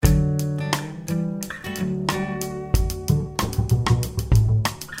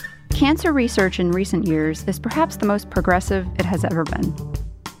Cancer research in recent years is perhaps the most progressive it has ever been.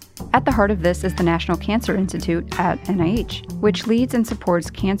 At the heart of this is the National Cancer Institute at NIH, which leads and supports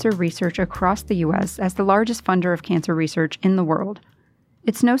cancer research across the U.S. as the largest funder of cancer research in the world.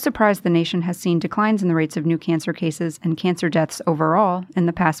 It's no surprise the nation has seen declines in the rates of new cancer cases and cancer deaths overall in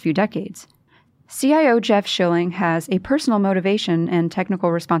the past few decades. CIO Jeff Shilling has a personal motivation and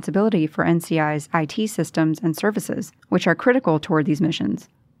technical responsibility for NCI's IT systems and services, which are critical toward these missions.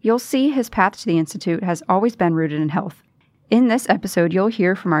 You'll see his path to the Institute has always been rooted in health. In this episode, you'll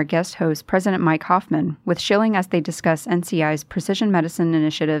hear from our guest host, President Mike Hoffman, with Shilling as they discuss NCI's precision medicine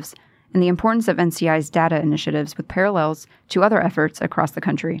initiatives and the importance of NCI's data initiatives with parallels to other efforts across the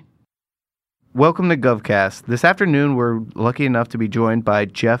country. Welcome to GovCast. This afternoon, we're lucky enough to be joined by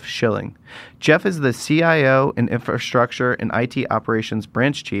Jeff Shilling. Jeff is the CIO and Infrastructure and IT Operations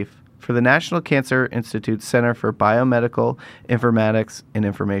Branch Chief for the National Cancer Institute Center for Biomedical Informatics and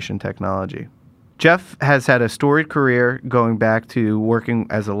Information Technology. Jeff has had a storied career going back to working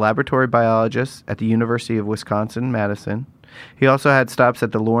as a laboratory biologist at the University of Wisconsin-Madison. He also had stops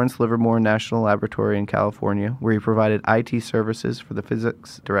at the Lawrence Livermore National Laboratory in California, where he provided IT services for the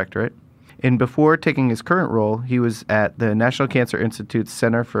Physics Directorate. And before taking his current role, he was at the National Cancer Institute's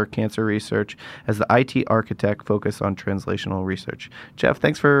Center for Cancer Research as the IT architect focused on translational research. Jeff,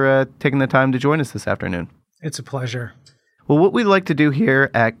 thanks for taking the time to join us this afternoon. It's a pleasure. Well, what we'd like to do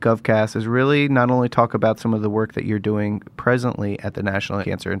here at GovCast is really not only talk about some of the work that you're doing presently at the National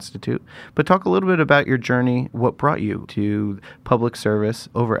Cancer Institute, but talk a little bit about your journey, what brought you to public service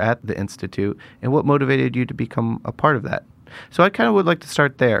over at the Institute, and what motivated you to become a part of that. So I kind of would like to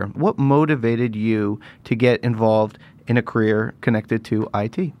start there. What motivated you to get involved in a career connected to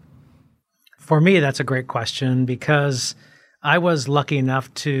IT? For me, that's a great question because I was lucky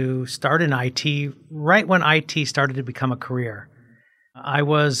enough to start in IT right when IT started to become a career. I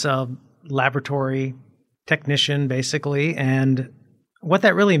was a laboratory technician, basically, and what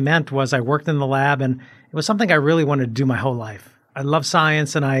that really meant was I worked in the lab, and it was something I really wanted to do my whole life. I love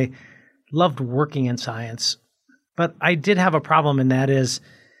science, and I loved working in science, but I did have a problem, and that is,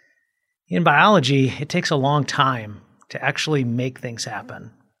 in biology, it takes a long time to actually make things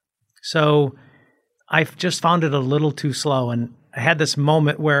happen. So I've just found it a little too slow. And I had this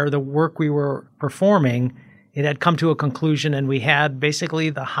moment where the work we were performing, it had come to a conclusion and we had basically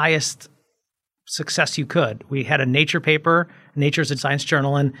the highest success you could. We had a Nature paper, Nature's a science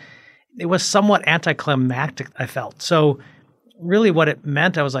journal, and it was somewhat anticlimactic, I felt. So really what it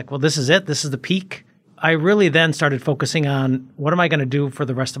meant, I was like, well, this is it. This is the peak. I really then started focusing on what am I going to do for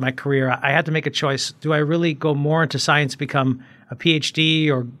the rest of my career? I had to make a choice. Do I really go more into science, become a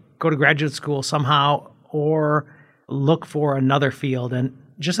PhD or go to graduate school somehow, or look for another field? And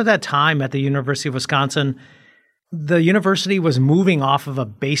just at that time at the University of Wisconsin, the university was moving off of a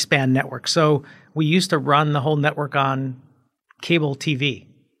baseband network. So we used to run the whole network on cable TV,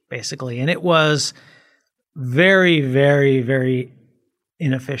 basically. And it was very, very, very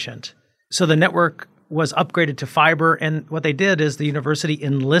inefficient. So the network was upgraded to fiber. And what they did is the university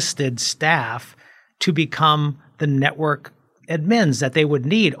enlisted staff to become the network admins that they would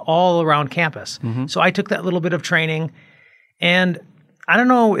need all around campus. Mm-hmm. So I took that little bit of training, and I don't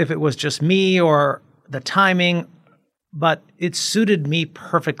know if it was just me or the timing, but it suited me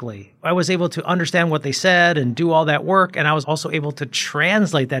perfectly. I was able to understand what they said and do all that work, and I was also able to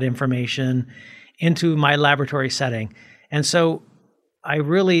translate that information into my laboratory setting. And so I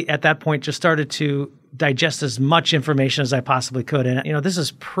really, at that point, just started to digest as much information as I possibly could. And, this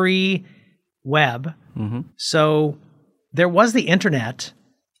is pre-web, so there was the internet,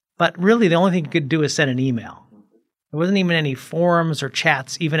 but really the only thing you could do is send an email. There wasn't even any forums or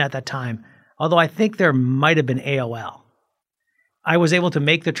chats even at that time, although I think there might have been AOL. I was able to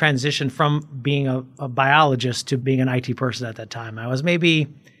make the transition from being a biologist to being an IT person at that time. I was maybe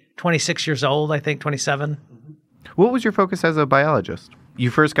 26 years old, I think, 27. What was your focus as a biologist? You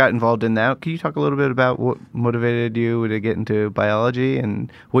first got involved in that. Can you talk a little bit about what motivated you to get into biology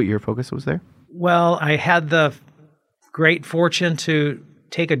and what your focus was there? Well, I had the great fortune to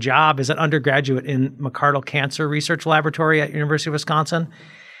take a job as an undergraduate in McArdle Cancer Research Laboratory at University of Wisconsin.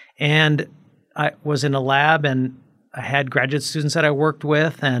 And I was in a lab, and I had graduate students that I worked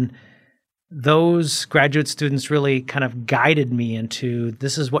with, and those graduate students really kind of guided me into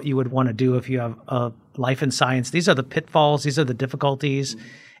this is what you would want to do if you have a life in science. These are the pitfalls. These are the difficulties.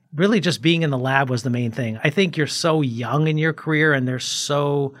 Really just being in the lab was the main thing. I think you're so young in your career and there's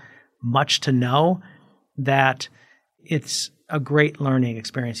so much to know that it's a great learning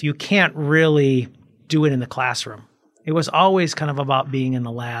experience. You can't really do it in the classroom. It was always kind of about being in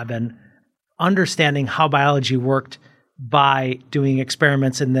the lab and understanding how biology worked by doing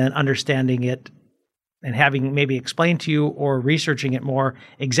experiments and then understanding it and having maybe explained to you or researching it more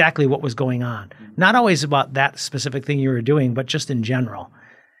exactly what was going on. Not always about that specific thing you were doing, but just in general.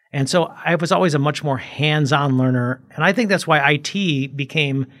 And so I was always a much more hands-on learner. And I think that's why IT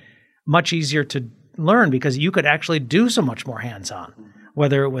became much easier to learn, because you could actually do so much more hands-on,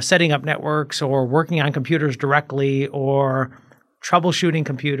 whether it was setting up networks or working on computers directly or troubleshooting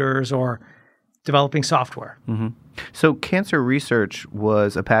computers or developing software. Mm-hmm. So cancer research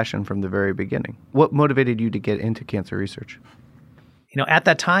was a passion from the very beginning. What motivated you to get into cancer research? At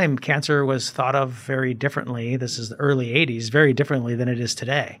that time, cancer was thought of very differently. This is the early 80s, very differently than it is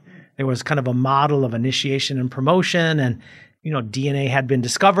today. There was kind of a model of initiation and promotion, and DNA had been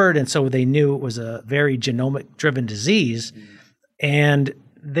discovered, and so they knew it was a very genomic-driven disease. And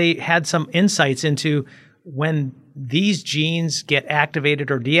they had some insights into when these genes get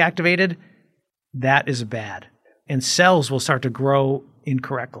activated or deactivated, that is bad. And cells will start to grow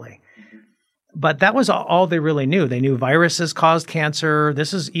incorrectly. But that was all they really knew. They knew viruses caused cancer.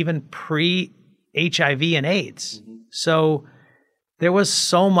 This is even pre-HIV and AIDS. So there was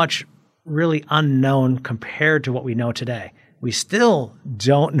so much really unknown compared to what we know today. We still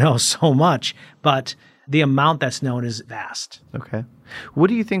don't know so much, but the amount that's known is vast. Okay. What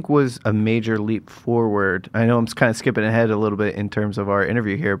do you think was a major leap forward? I know I'm kind of skipping ahead a little bit in terms of our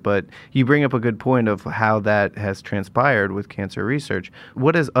interview here, but you bring up a good point of how that has transpired with cancer research.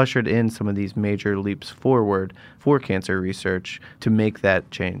 What has ushered in some of these major leaps forward for cancer research to make that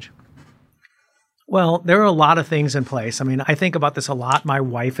change? Well, there are a lot of things in place. I mean, I think about this a lot. My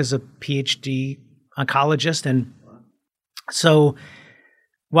wife is a PhD oncologist, and so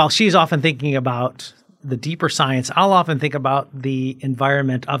while she's often thinking about the deeper science, I'll often think about the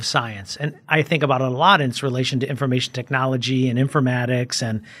environment of science. And I think about it a lot in its relation to information technology and informatics,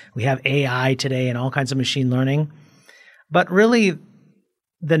 and we have AI today and all kinds of machine learning. But really,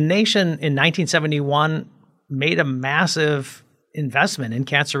 the nation in 1971 made a massive investment in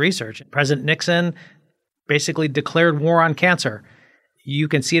cancer research. President Nixon basically declared war on cancer. You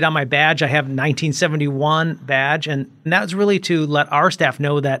can see it on my badge. I have 1971 badge, and that was really to let our staff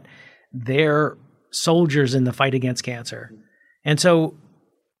know that they're soldiers in the fight against cancer. And so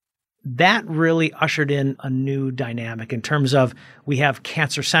that really ushered in a new dynamic in terms of we have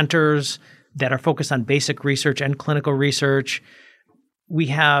cancer centers that are focused on basic research and clinical research. We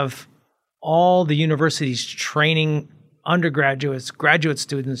have all the universities training undergraduates, graduate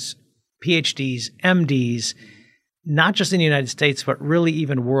students, PhDs, MDs, not just in the United States, but really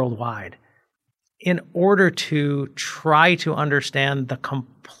even worldwide, in order to try to understand the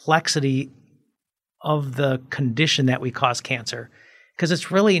complexity of the condition that we cause cancer. Because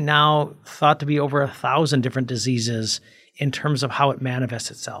it's really now thought to be over 1,000 different diseases in terms of how it manifests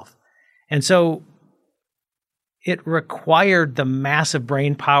itself. And so it required the massive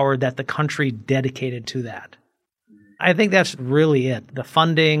brain power that the country dedicated to that. I think that's really it, the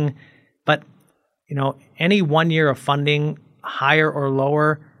funding. But, any 1 year of funding, higher or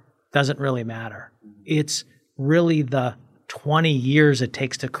lower, doesn't really matter. It's really the 20 years it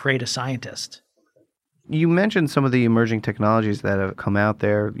takes to create a scientist. You mentioned some of the emerging technologies that have come out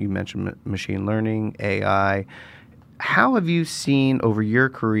there. You mentioned machine learning, AI. How have you seen over your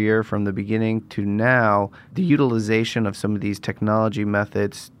career from the beginning to now the utilization of some of these technology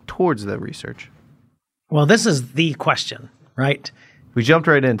methods towards the research? Well, this is the question, right? We jumped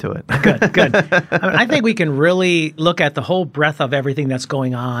right into it. Good. I think we can really look at the whole breadth of everything that's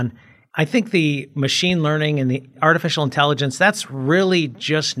going on. I think the machine learning and the artificial intelligence, that's really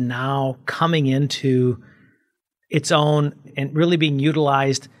just now coming into its own and really being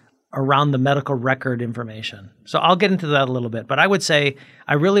utilized around the medical record information. So I'll get into that a little bit. But I would say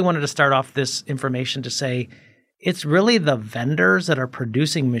I really wanted to start off this information to say it's really the vendors that are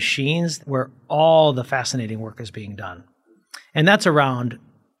producing machines where all the fascinating work is being done. And that's around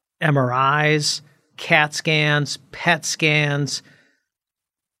MRIs, CAT scans, PET scans,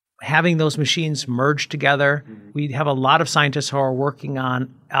 having those machines merged together. We have a lot of scientists who are working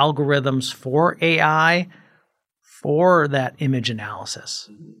on algorithms for AI for that image analysis.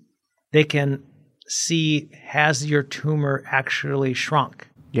 They can see, has your tumor actually shrunk?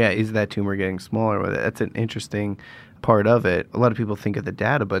 Yeah, is that tumor getting smaller? That's an interesting part of it. A lot of people think of the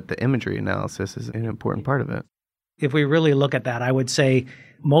data, but the imagery analysis is an important part of it. If we really look at that, I would say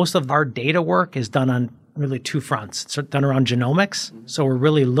most of our data work is done on really two fronts. It's done around genomics. So we're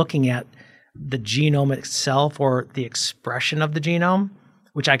really looking at the genome itself or the expression of the genome,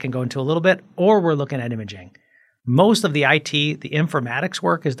 which I can go into a little bit, or we're looking at imaging. Most of the IT, the informatics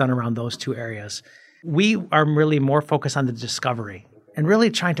work is done around those two areas. We are really more focused on the discovery and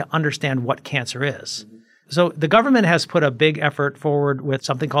really trying to understand what cancer is. So the government has put a big effort forward with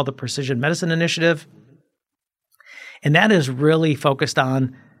something called the Precision Medicine Initiative. And that is really focused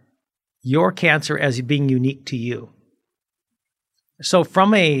on your cancer as being unique to you. So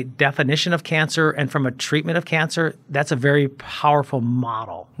from a definition of cancer and from a treatment of cancer, that's a very powerful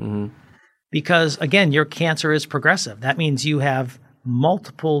model. Mm-hmm. Because, again, your cancer is progressive. That means you have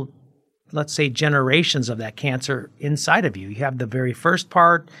multiple, let's say, generations of that cancer inside of you. You have the very first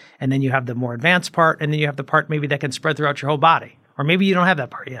part, and then you have the more advanced part, and then you have the part maybe that can spread throughout your whole body. Or maybe you don't have that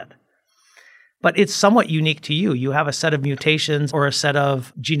part yet. But it's somewhat unique to you. You have a set of mutations or a set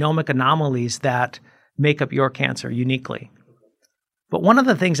of genomic anomalies that make up your cancer uniquely. But one of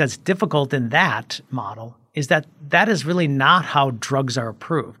the things that's difficult in that model is that that is really not how drugs are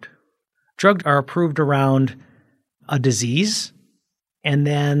approved. Drugs are approved around a disease, and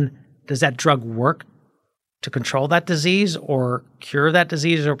then does that drug work to control that disease or cure that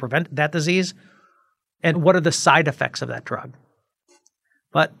disease or prevent that disease? And what are the side effects of that drug?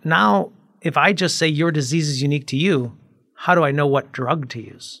 But now, if I just say your disease is unique to you, how do I know what drug to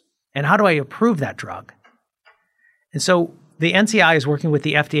use? And how do I approve that drug? And so the NCI is working with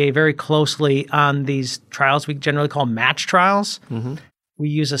the FDA very closely on these trials we generally call match trials. Mm-hmm. We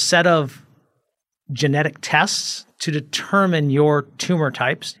use a set of genetic tests to determine your tumor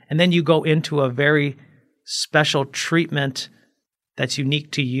types, and then you go into a very special treatment that's unique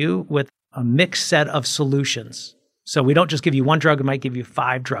to you with a mixed set of solutions. So we don't just give you one drug, we might give you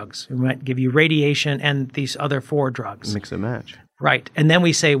 5 drugs. We might give you radiation and these other 4 drugs. Mix and match. Right. And then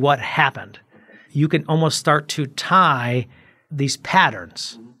we say what happened. You can almost start to tie these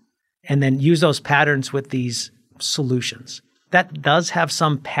patterns and then use those patterns with these solutions. That does have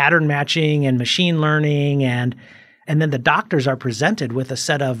some pattern matching and machine learning, and then the doctors are presented with a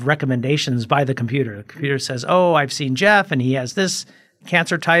set of recommendations by the computer. The computer says, oh, I've seen Jeff and he has this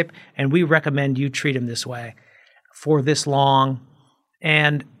cancer type, and we recommend you treat him this way for this long.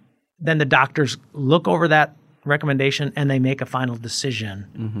 And then the doctors look over that recommendation and they make a final decision.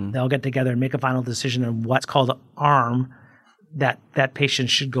 Mm-hmm. They'll get together and make a final decision on what's called an arm that patient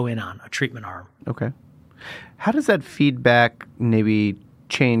should go in on, a treatment arm. Okay. How does that feedback maybe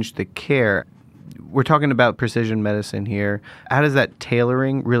change the care? We're talking about precision medicine here. How does that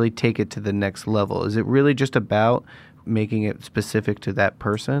tailoring really take it to the next level? Is it really just about making it specific to that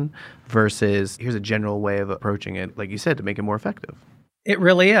person versus here's a general way of approaching it, like you said, to make it more effective? It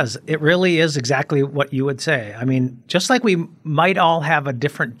really is. It really is exactly what you would say. I mean, just like we might all have a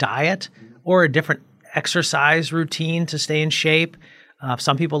different diet or a different exercise routine to stay in shape.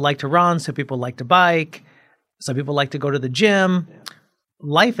 Some people like to run, some people like to bike, some people like to go to the gym.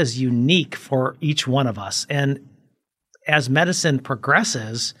 Life is unique for each one of us. And as medicine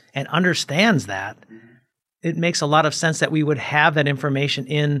progresses and understands that, it makes a lot of sense that we would have that information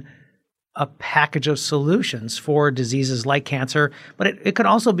in a package of solutions for diseases like cancer, but it could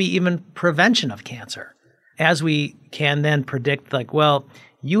also be even prevention of cancer. As we can then predict, like, well,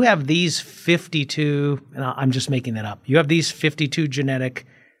 you have these 52, and I'm just making that up, you have these 52 genetic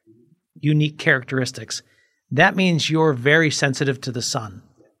unique characteristics. That means you're very sensitive to the sun.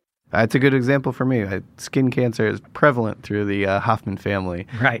 That's a good example for me. Skin cancer is prevalent through the Hoffman family.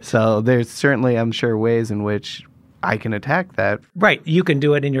 Right. So there's certainly, I'm sure, ways in which I can attack that. Right. You can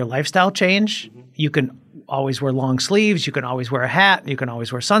do it in your lifestyle change. You can always wear long sleeves. You can always wear a hat. You can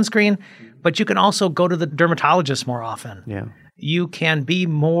always wear sunscreen. But you can also go to the dermatologist more often. Yeah. You can be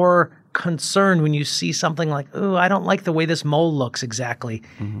more concerned when you see something like, oh, I don't like the way this mole looks exactly,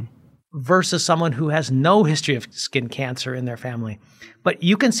 versus someone who has no history of skin cancer in their family. But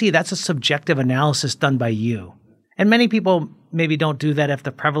you can see that's a subjective analysis done by you. And many people maybe don't do that if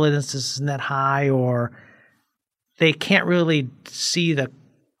the prevalence isn't that high, or they can't really see the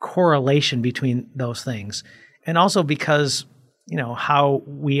correlation between those things. And also because, you know, how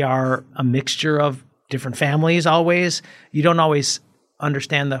we are a mixture of different families always, you don't always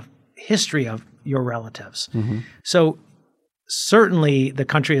understand the history of your relatives. Mm-hmm. So certainly the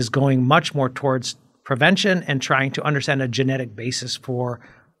country is going much more towards prevention and trying to understand a genetic basis for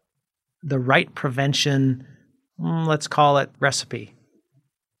the right prevention, let's call it recipe.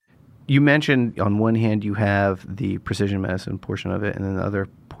 You mentioned on one hand you have the precision medicine portion of it, and then the other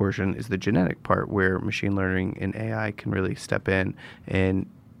portion is the genetic part where machine learning and AI can really step in and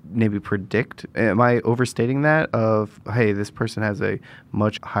maybe predict. Am I overstating that of, hey, this person has a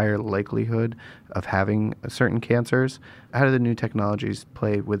much higher likelihood of having certain cancers? How do the new technologies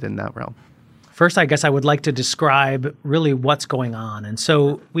play within that realm? First, I guess I would like to describe really what's going on. And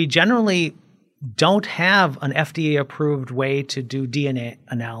so we generally don't have an FDA-approved way to do DNA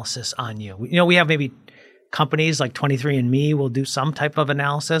analysis on you. You know, we have maybe companies like 23andMe will do some type of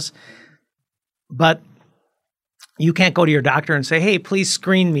analysis, but You can't go to your doctor and say, hey, please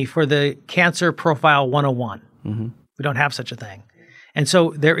screen me for the Cancer Profile 101. We don't have such a thing. And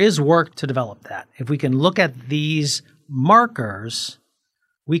so there is work to develop that. If we can look at these markers,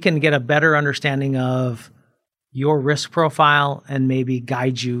 we can get a better understanding of your risk profile and maybe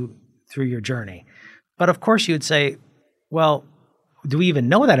guide you through your journey. But of course, you'd say, well, do we even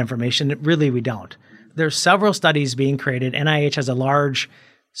know that information? Really, we don't. There's several studies being created. NIH has a large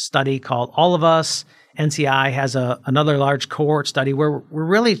study called All of Us. NCI has another large cohort study where we're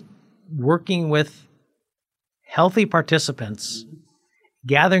really working with healthy participants,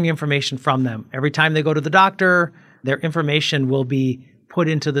 gathering information from them. Every time they go to the doctor, their information will be put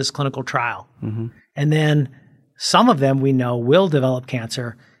into this clinical trial. And then some of them we know will develop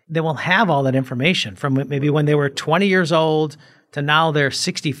cancer. They will have all that information from maybe when they were 20 years old to now they're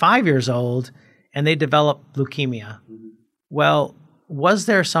 65 years old and they develop leukemia. Well, was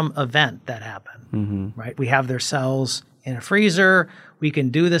there some event that happened, right? We have their cells in a freezer. We can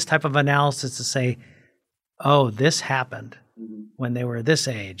do this type of analysis to say, oh, this happened when they were this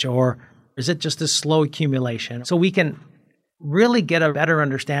age, or is it just a slow accumulation? So we can really get a better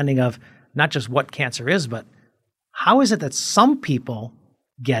understanding of not just what cancer is, but how is it that some people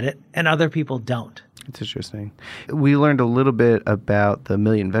get it and other people don't? It's interesting. We learned a little bit about the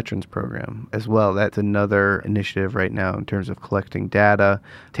Million Veterans Program as well. That's another initiative right now in terms of collecting data,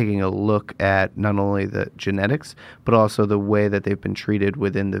 taking a look at not only the genetics, but also the way that they've been treated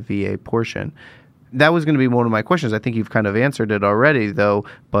within the VA portion. That was going to be one of my questions. I think you've kind of answered it already, though,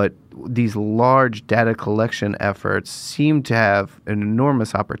 but these large data collection efforts seem to have an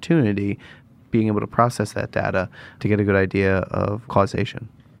enormous opportunity being able to process that data to get a good idea of causation.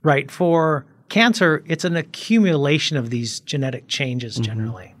 Right. For cancer, it's an accumulation of these genetic changes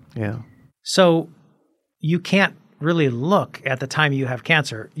generally. Yeah. So you can't really look at the time you have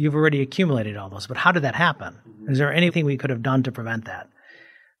cancer. You've already accumulated all those. But how did that happen? Is there anything we could have done to prevent that?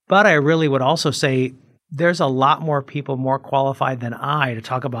 But I really would also say there's a lot more people more qualified than I to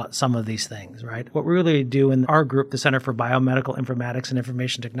talk about some of these things, right? What we really do in our group, the Center for Biomedical Informatics and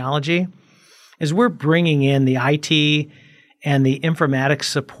Information Technology, is we're bringing in the IT and the informatics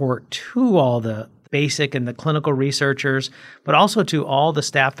support to all the basic and the clinical researchers, but also to all the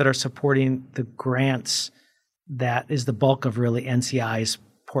staff that are supporting the grants that is the bulk of really NCI's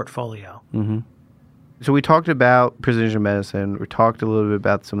portfolio. So we talked about precision medicine. We talked a little bit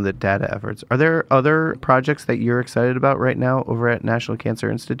about some of the data efforts. Are there other projects that you're excited about right now over at National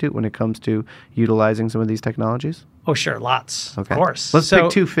Cancer Institute when it comes to utilizing some of these technologies? Oh, sure. Lots, Okay. of course. Let's pick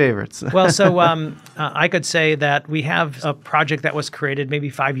two favorites. I could say that we have a project that was created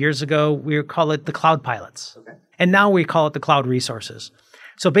maybe 5 years ago. We call it the Cloud Pilots. Okay. And now we call it the Cloud Resources.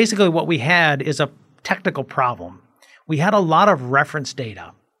 So basically what we had is a technical problem. We had a lot of reference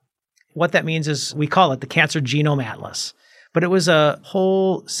data. What that means is we call it the Cancer Genome Atlas. But it was a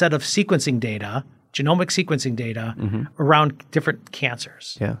whole set of sequencing data, genomic sequencing data around different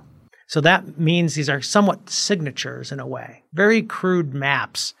cancers. Yeah. So that means these are somewhat signatures in a way, very crude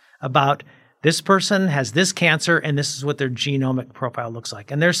maps about this person has this cancer and this is what their genomic profile looks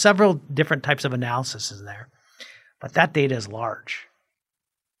like. And there's several different types of analysis in there. But that data is large,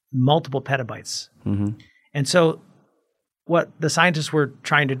 multiple petabytes. And so what the scientists were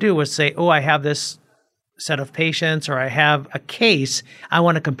trying to do was say, oh, I have this set of patients or I have a case. I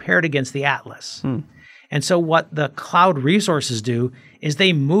want to compare it against the atlas. And so what the cloud resources do is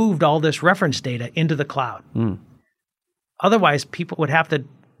they moved all this reference data into the cloud. Otherwise, people would have to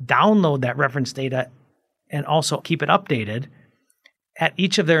download that reference data and also keep it updated at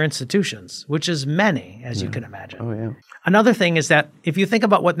each of their institutions, which is many, as you can imagine. Oh, yeah. Another thing is that if you think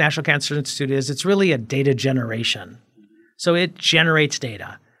about what National Cancer Institute is, it's really a data generation. So it generates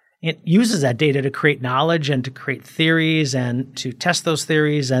data. It uses that data to create knowledge and to create theories and to test those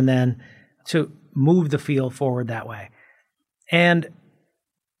theories and then to move the field forward that way. And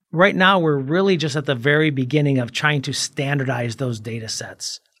right now, we're really just at the very beginning of trying to standardize those data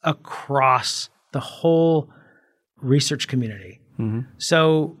sets across the whole research community.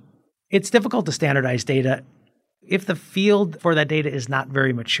 So it's difficult to standardize data if the field for that data is not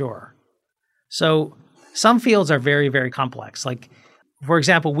very mature. So some fields are very, very complex. Like, for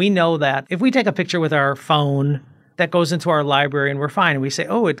example, we know that if we take a picture with our phone, that goes into our library and we're fine. And we say,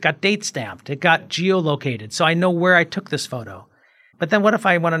 oh, it got date stamped. It got geolocated. So I know where I took this photo. But then what if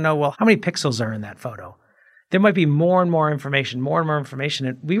I want to know, well, how many pixels are in that photo? There might be more and more information.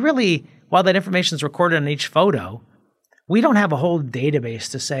 And we really, while that information is recorded on each photo, we don't have a whole database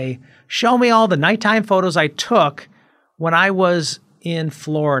to say, show me all the nighttime photos I took when I was in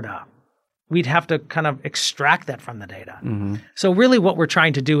Florida. We'd have to kind of extract that from the data. So really what we're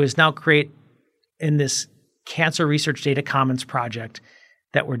trying to do is now create in this Cancer Research Data Commons project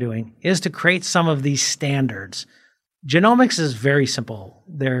that we're doing is to create some of these standards. Genomics is very simple.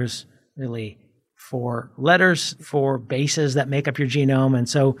 There's really 4 letters, 4 bases that make up your genome. And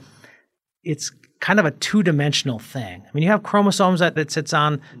so it's kind of a 2-dimensional thing. I mean, you have chromosomes that it sits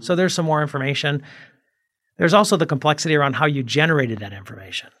on, so there's some more information. There's also the complexity around how you generated that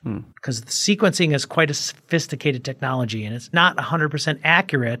information, because the sequencing is quite a sophisticated technology, and it's not 100%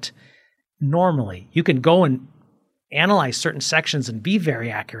 accurate normally. You can go and analyze certain sections and be very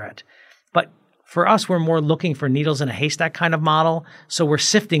accurate. But for us, we're more looking for needles in a haystack kind of model, so we're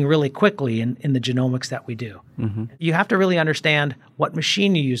sifting really quickly in the genomics that we do. Mm-hmm. You have to really understand what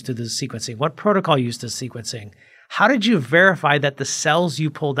machine you use to do the sequencing, what protocol you use to sequencing. How did you verify that the cells you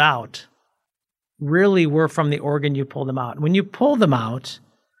pulled out really were from the organ you pulled them out? When you pulled them out,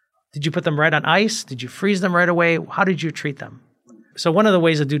 did you put them right on ice? Did you freeze them right away? How did you treat them? So one of the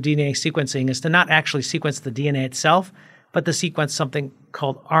ways to do DNA sequencing is to not actually sequence the DNA itself, but to sequence something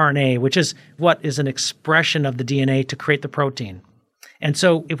called RNA, which is what is an expression of the DNA to create the protein. And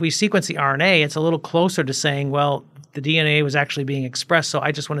so if we sequence the RNA, it's a little closer to saying, well, the DNA was actually being expressed, so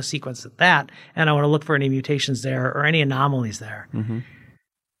I just want to sequence that, and I want to look for any mutations there or any anomalies there. Mm-hmm.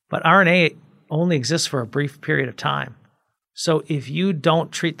 But RNA only exists for a brief period of time. So if you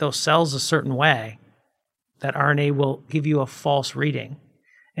don't treat those cells a certain way, that RNA will give you a false reading.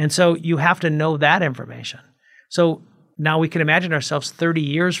 And so you have to know that information. So now we can imagine ourselves 30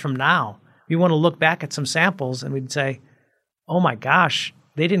 years from now. We want to look back at some samples and we'd say, oh my gosh,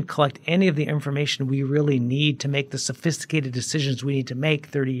 they didn't collect any of the information we really need to make the sophisticated decisions we need to make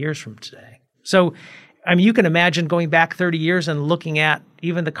 30 years from today. So, I mean, you can imagine going back 30 years and looking at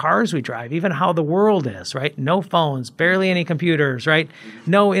even the cars we drive, even how the world is, right? No phones, barely any computers, right?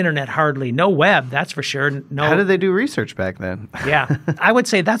 No internet, hardly. No web, that's for sure. No. How did they do research back then? Yeah. I would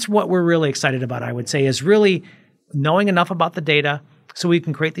say that's what we're really excited about, I would say, is really knowing enough about the data so we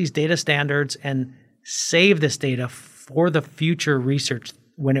can create these data standards and save this data for the future research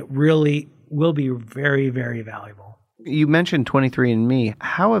when it really will be very, very valuable. You mentioned 23andMe.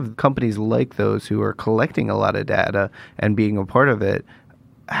 How have companies like those who are collecting a lot of data and being a part of it,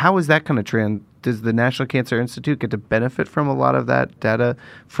 how is that going to trend? Does the National Cancer Institute get to benefit from a lot of that data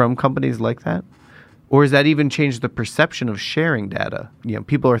from companies like that? Or has that even changed the perception of sharing data? You know,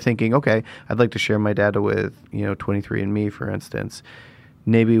 people are thinking, okay, I'd like to share my data with, 23andMe, for instance.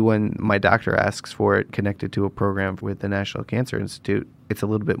 Maybe when my doctor asks for it connected to a program with the National Cancer Institute, it's a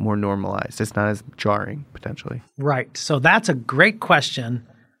little bit more normalized. It's not as jarring, potentially. Right. So that's a great question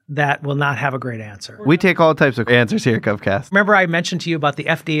that will not have a great answer. We take all types of answers here at GovCast. Remember I mentioned to you about the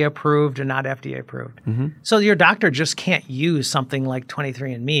FDA approved and not FDA approved. Mm-hmm. So your doctor just can't use something like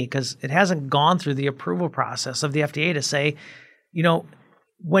 23andMe because it hasn't gone through the approval process of the FDA to say,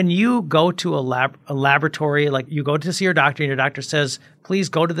 when you go to a laboratory, like you go to see your doctor and your doctor says, please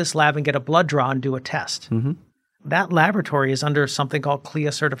go to this lab and get a blood draw and do a test. Mm-hmm. That laboratory is under something called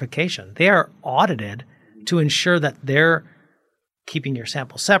CLIA certification. They are audited to ensure that they're keeping your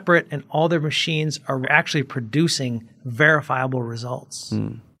sample separate and all their machines are actually producing verifiable results.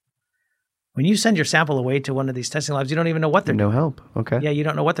 Mm. When you send your sample away to one of these testing labs, you don't even know what they're doing. No help. Okay. Yeah, you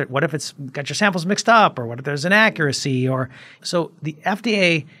don't know what if it's got your samples mixed up or what if there's inaccuracy so the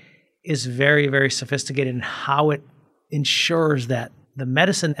FDA is very, very sophisticated in how it ensures that the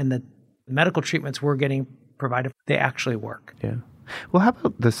medicine and the medical treatments we're getting provided, they actually work. Yeah. Well, how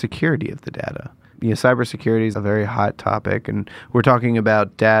about the security of the data? Cybersecurity is a very hot topic, and we're talking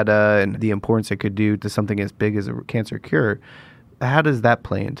about data and the importance it could do to something as big as a cancer cure. How does that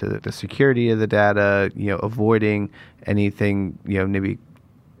play into the security of the data, avoiding anything, maybe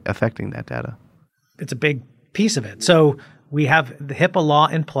affecting that data? It's a big piece of it. So we have the HIPAA law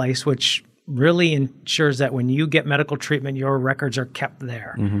in place, which really ensures that when you get medical treatment, your records are kept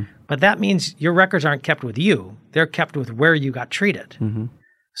there. Mm-hmm. But that means your records aren't kept with you. They're kept with where you got treated. Mm-hmm.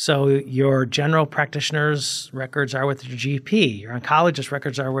 So your general practitioner's records are with your GP. Your oncologist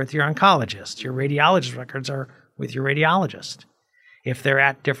records are with your oncologist. Your radiologist records are with your radiologist, if they're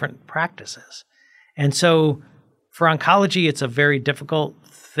at different practices. And so for oncology, it's a very difficult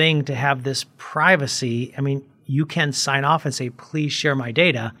thing to have this privacy. I mean, you can sign off and say, please share my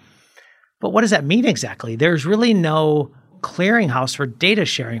data. But what does that mean exactly? There's really no clearinghouse for data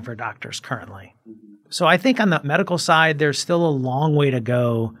sharing for doctors currently. So I think on the medical side, there's still a long way to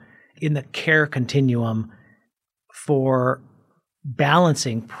go in the care continuum for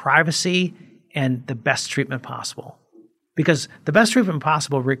balancing privacy and the best treatment possible. Because the best treatment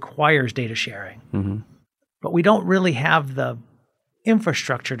possible requires data sharing. Mm-hmm. But we don't really have the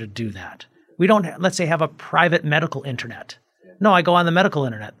infrastructure to do that. We don't, let's say, have a private medical internet. No, I go on the medical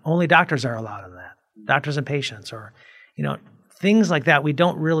internet. Only doctors are allowed on that. doctors and patients, or, things like that. We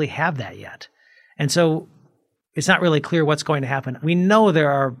don't really have that yet. And so it's not really clear what's going to happen. We know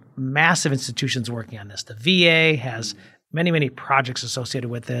there are massive institutions working on this. The VA has many, many projects associated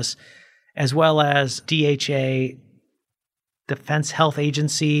with this, as well as DHA, Defense Health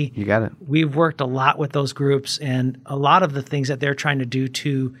Agency. You got it. We've worked a lot with those groups, and a lot of the things that they're trying to do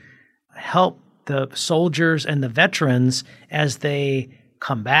to help the soldiers and the veterans as they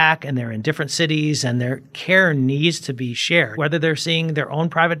come back and they're in different cities and their care needs to be shared, whether they're seeing their own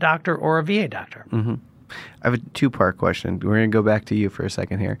private doctor or a VA doctor. Mm-hmm. I have a two-part question. We're going to go back to you for a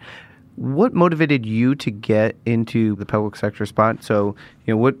second here. What motivated you to get into the public sector spot? So,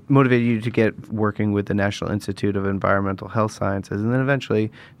 what motivated you to get working with the National Institute of Environmental Health Sciences and then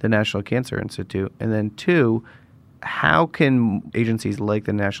eventually the National Cancer Institute? And then two, how can agencies like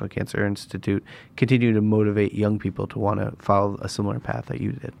the National Cancer Institute continue to motivate young people to want to follow a similar path that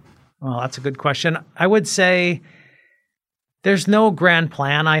you did? Well, that's a good question. I would say there's no grand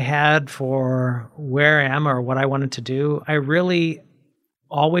plan I had for where I am or what I wanted to do. I really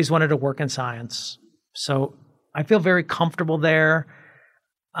always wanted to work in science. So I feel very comfortable there.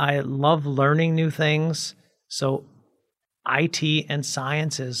 I love learning new things. So IT and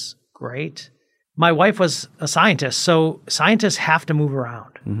science is great. My wife was a scientist, so scientists have to move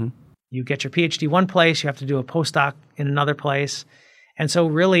around. Mm-hmm. You get your PhD one place, you have to do a postdoc in another place. And so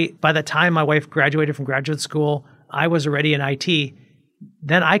really, by the time my wife graduated from graduate school, I was already in IT.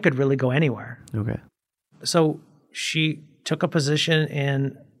 Then I could really go anywhere. Okay. So she took a position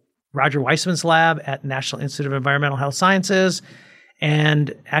in Roger Weissman's lab at National Institute of Environmental Health Sciences.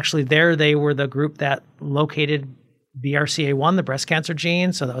 And actually there they were the group that located BRCA1, the breast cancer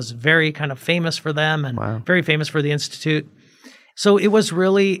gene. So that was very kind of famous for them and very famous for the Institute. So it was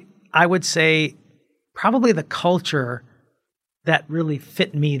really, I would say, probably the culture that really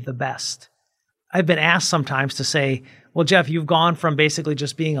fit me the best. I've been asked sometimes to say, well, Jeff, you've gone from basically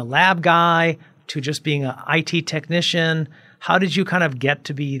just being a lab guy to just being an IT technician. How did you kind of get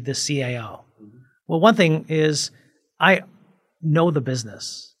to be the CIO? Well, one thing is I know the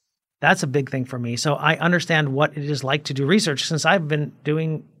business. That's a big thing for me. So I understand what it is like to do research since I've been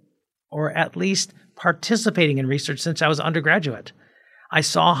doing, or at least participating in research since I was an undergraduate. I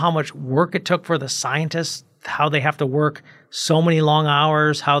saw how much work it took for the scientists, how they have to work so many long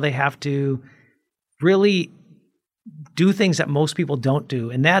hours, how they have to really do things that most people don't do.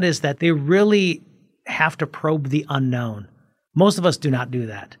 And that is that they really have to probe the unknown. Most of us do not do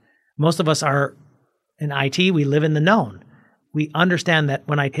that. Most of us are in IT, we live in the known. We understand that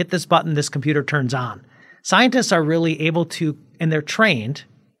when I hit this button, this computer turns on. Scientists are really able to, and they're trained,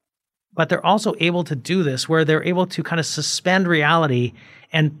 but they're also able to do this where they're able to kind of suspend reality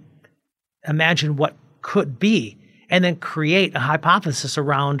and imagine what could be, and then create a hypothesis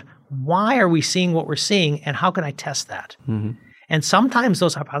around why are we seeing what we're seeing and how can I test that? Mm-hmm. And sometimes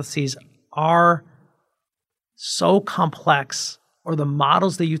those hypotheses are so complex, or the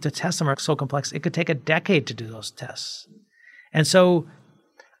models they use to test them are so complex, it could take a decade to do those tests. And so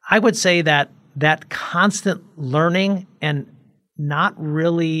I would say that that constant learning and not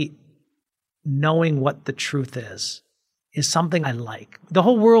really knowing what the truth is something I like. The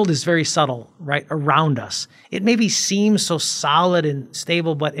whole world is very subtle, right, around us. It maybe seems so solid and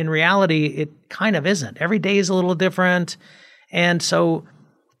stable, but in reality, it kind of isn't. Every day is a little different. And so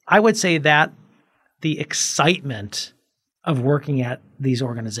I would say that the excitement of working at these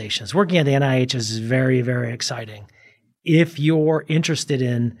organizations, working at the NIH is very, very exciting. If you're interested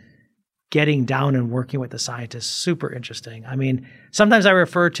in getting down and working with the scientists, super interesting. I mean, sometimes I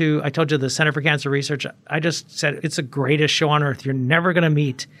told you the Center for Cancer Research, I just said it's the greatest show on earth. You're never going to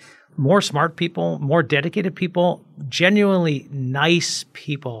meet more smart people, more dedicated people, genuinely nice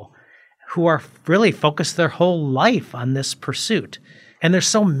people who are really focused their whole life on this pursuit. And there's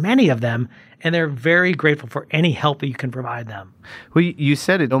so many of them, and they're very grateful for any help you can provide them. Well, you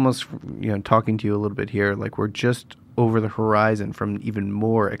said it almost, talking to you a little bit here, like we're just over the horizon from even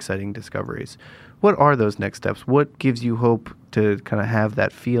more exciting discoveries. What are those next steps? What gives you hope to kind of have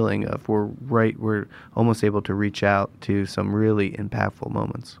that feeling of we're almost able to reach out to some really impactful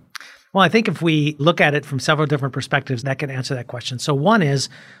moments? Well, I think if we look at it from several different perspectives, that can answer that question. So one is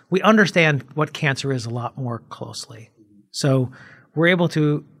we understand what cancer is a lot more closely. So we're able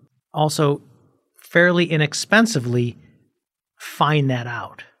to also fairly inexpensively find that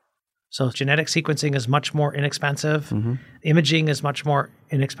out. So genetic sequencing is much more inexpensive. Mm-hmm. Imaging is much more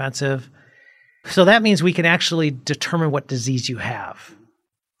inexpensive. So that means we can actually determine what disease you have.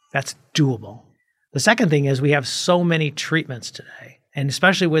 That's doable. The second thing is we have so many treatments today, and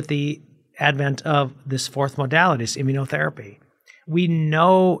especially with the advent of this fourth modality, this immunotherapy. We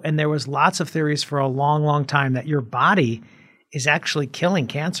know, and there was lots of theories for a long, long time, that your body is actually killing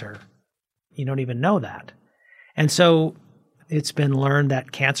cancer. You don't even know that. And so it's been learned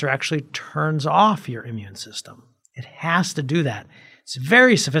that cancer actually turns off your immune system. It has to do that. It's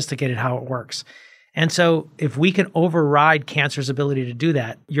very sophisticated how it works. And so if we can override cancer's ability to do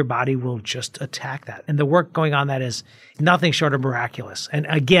that, your body will just attack that. And the work going on that is nothing short of miraculous. And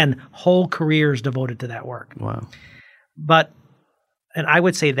again, whole careers devoted to that work. Wow. And I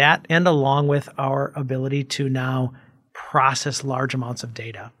would say that, and along with our ability to now process large amounts of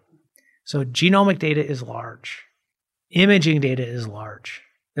data. So genomic data is large. Imaging data is large.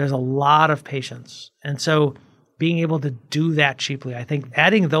 There's a lot of patients. And so being able to do that cheaply, I think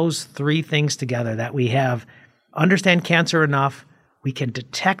adding those three things together, that we have understand cancer enough, we can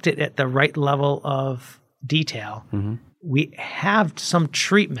detect it at the right level of detail. Mm-hmm. We have some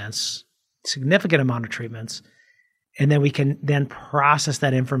treatments, significant amount of treatments, and then we can then process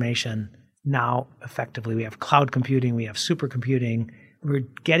that information now effectively. We have cloud computing, we have supercomputing. We're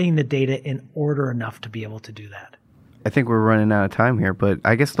getting the data in order enough to be able to do that. I think we're running out of time here, but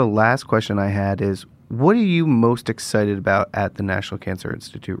I guess the last question I had is, what are you most excited about at the National Cancer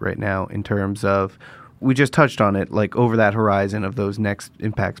Institute right now in terms of, we just touched on it, like over that horizon of those next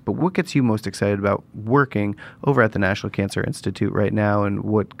impacts, but what gets you most excited about working over at the National Cancer Institute right now, and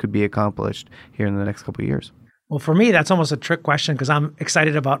what could be accomplished here in the next couple of years? Well, for me, that's almost a trick question because I'm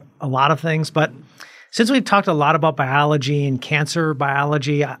excited about a lot of things, but since we've talked a lot about biology and cancer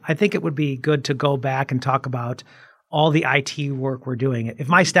biology, I think it would be good to go back and talk about all the IT work we're doing. If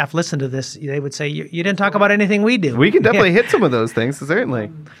my staff listened to this, they would say, you didn't talk about anything we do. We can definitely hit some of those things,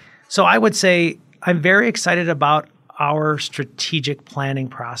 certainly. So I would say I'm very excited about our strategic planning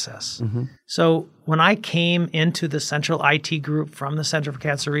process. Mm-hmm. So when I came into the central IT group from the Center for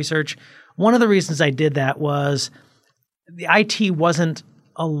Cancer Research, one of the reasons I did that was the IT wasn't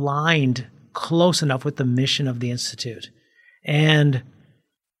aligned close enough with the mission of the Institute. And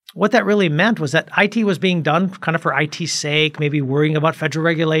what that really meant was that IT was being done kind of for IT's sake, maybe worrying about federal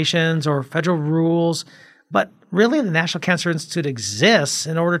regulations or federal rules. But really, the National Cancer Institute exists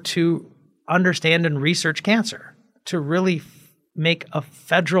in order to understand and research cancer, to really make a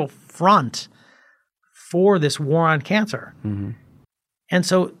federal front for this war on cancer. Mm-hmm. And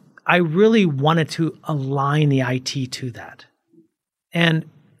so I really wanted to align the IT to that. And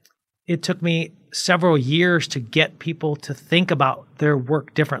it took me several years to get people to think about their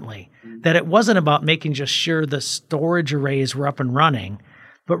work differently, that it wasn't about making just sure the storage arrays were up and running,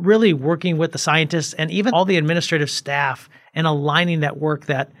 but really working with the scientists and even all the administrative staff and aligning that work,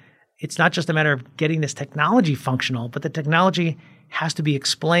 that it's not just a matter of getting this technology functional, but the technology has to be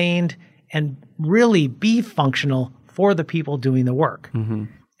explained and really be functional for the people doing the work. Mm-hmm.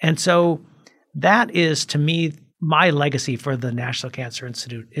 And so that is, to me, my legacy for the National Cancer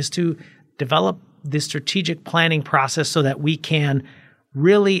Institute, is to develop this strategic planning process so that we can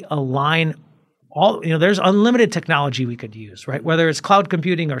really align all, there's unlimited technology we could use, right? Whether it's cloud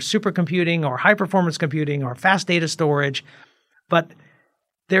computing or supercomputing or high performance computing or fast data storage. But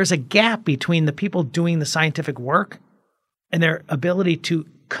there's a gap between the people doing the scientific work and their ability to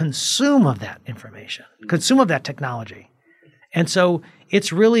consume of that information, consume of that technology. And so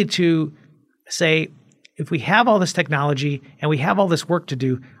it's really to say, if we have all this technology and we have all this work to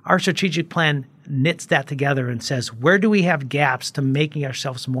do, our strategic plan knits that together and says, where do we have gaps to making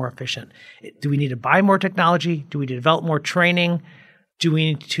ourselves more efficient? Do we need to buy more technology? Do we need to develop more training? Do we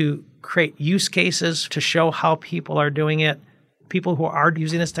need to create use cases to show how people are doing it, people who are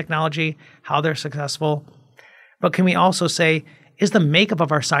using this technology, how they're successful? But can we also say, is the makeup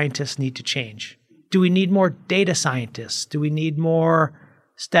of our scientists need to change? Do we need more data scientists? Do we need more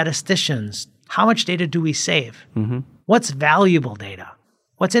statisticians? How much data do we save? Mm-hmm. What's valuable data?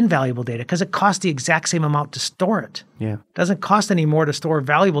 What's invaluable data? Because it costs the exact same amount to store it. Yeah. It doesn't cost any more to store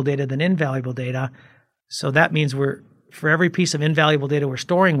valuable data than invaluable data. So that means for every piece of invaluable data we're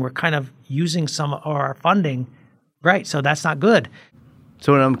storing, we're kind of using some of our funding. Right. So that's not good.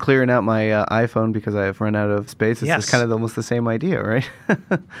 So when I'm clearing out my iPhone because I have run out of space, it's just kind of almost the same idea, right?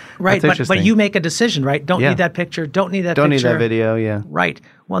 Right. But you make a decision, right? Don't need that picture. Don't need that picture. Don't need that video. Yeah. Right.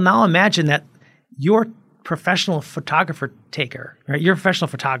 Well, now imagine that your professional photographer taker, right? You're a professional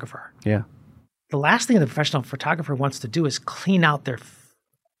photographer. Yeah. The last thing the professional photographer wants to do is clean out their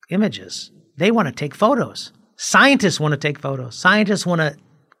images. They want to take photos. Scientists want to take photos. Scientists want to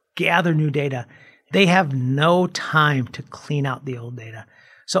gather new data. They have no time to clean out the old data.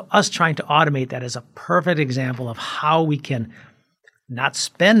 So us trying to automate that is a perfect example of how we can not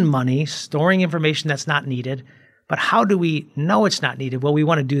spend money storing information that's not needed, But how do we know it's not needed? Well, we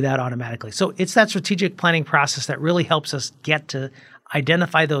want to do that automatically. So it's that strategic planning process that really helps us get to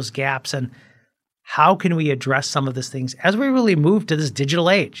identify those gaps and how can we address some of these things as we really move to this digital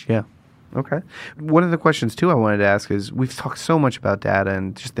age. Yeah. Okay. One of the questions, too, I wanted to ask is we've talked so much about data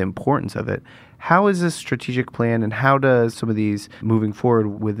and just the importance of it. How is this strategic plan and how does some of these moving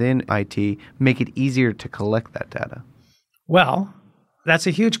forward within IT make it easier to collect that data? Well, that's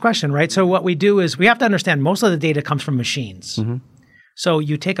a huge question, right? So what we do is we have to understand most of the data comes from machines. Mm-hmm. So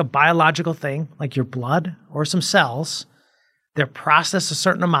you take a biological thing like your blood or some cells, they're processed a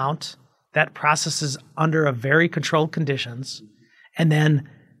certain amount, that process is under a very controlled conditions, and then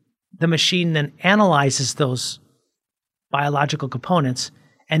the machine then analyzes those biological components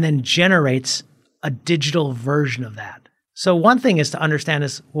and then generates a digital version of that. So one thing is to understand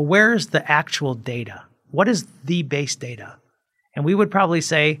is, well, where is the actual data? What is the base data? And we would probably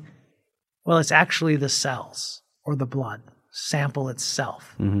say, well, it's actually the cells or the blood sample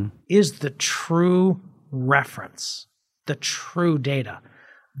itself is the true reference, the true data.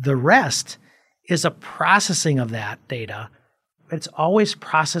 The rest is a processing of that data. It's always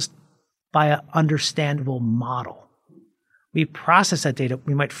processed by an understandable model. We process that data.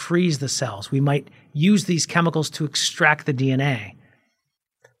 We might freeze the cells. We might use these chemicals to extract the DNA.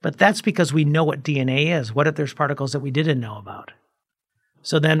 But that's because we know what DNA is. What if there's particles that we didn't know about?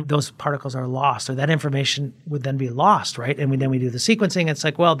 So then those particles are lost, or that information would then be lost, right? And then we do the sequencing. It's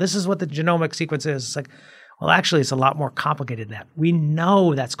like, well, this is what the genomic sequence is. It's like, well, actually, it's a lot more complicated than that. We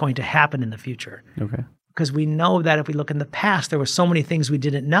know that's going to happen in the future. Okay. Because we know that if we look in the past, there were so many things we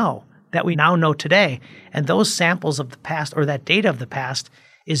didn't know that we now know today. And those samples of the past or that data of the past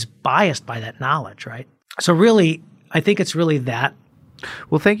is biased by that knowledge, right? So really, I think it's really that.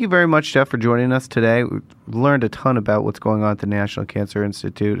 Well, thank you very much, Jeff, for joining us today. We learned a ton about what's going on at the National Cancer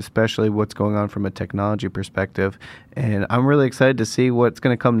Institute, especially what's going on from a technology perspective. And I'm really excited to see what's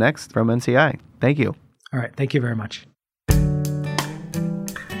going to come next from NCI. Thank you. All right. Thank you very much.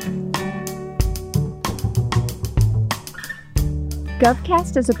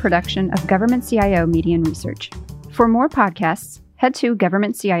 GovCast is a production of Government CIO Media and Research. For more podcasts, head to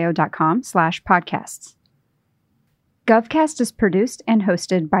governmentcio.com/podcasts. GovCast is produced and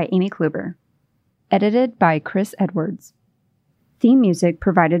hosted by Amy Kluber. Edited by Chris Edwards. Theme music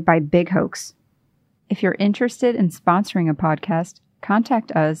provided by Big Hoax. If you're interested in sponsoring a podcast,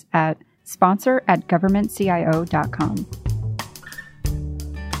 contact us at sponsor@governmentcio.com.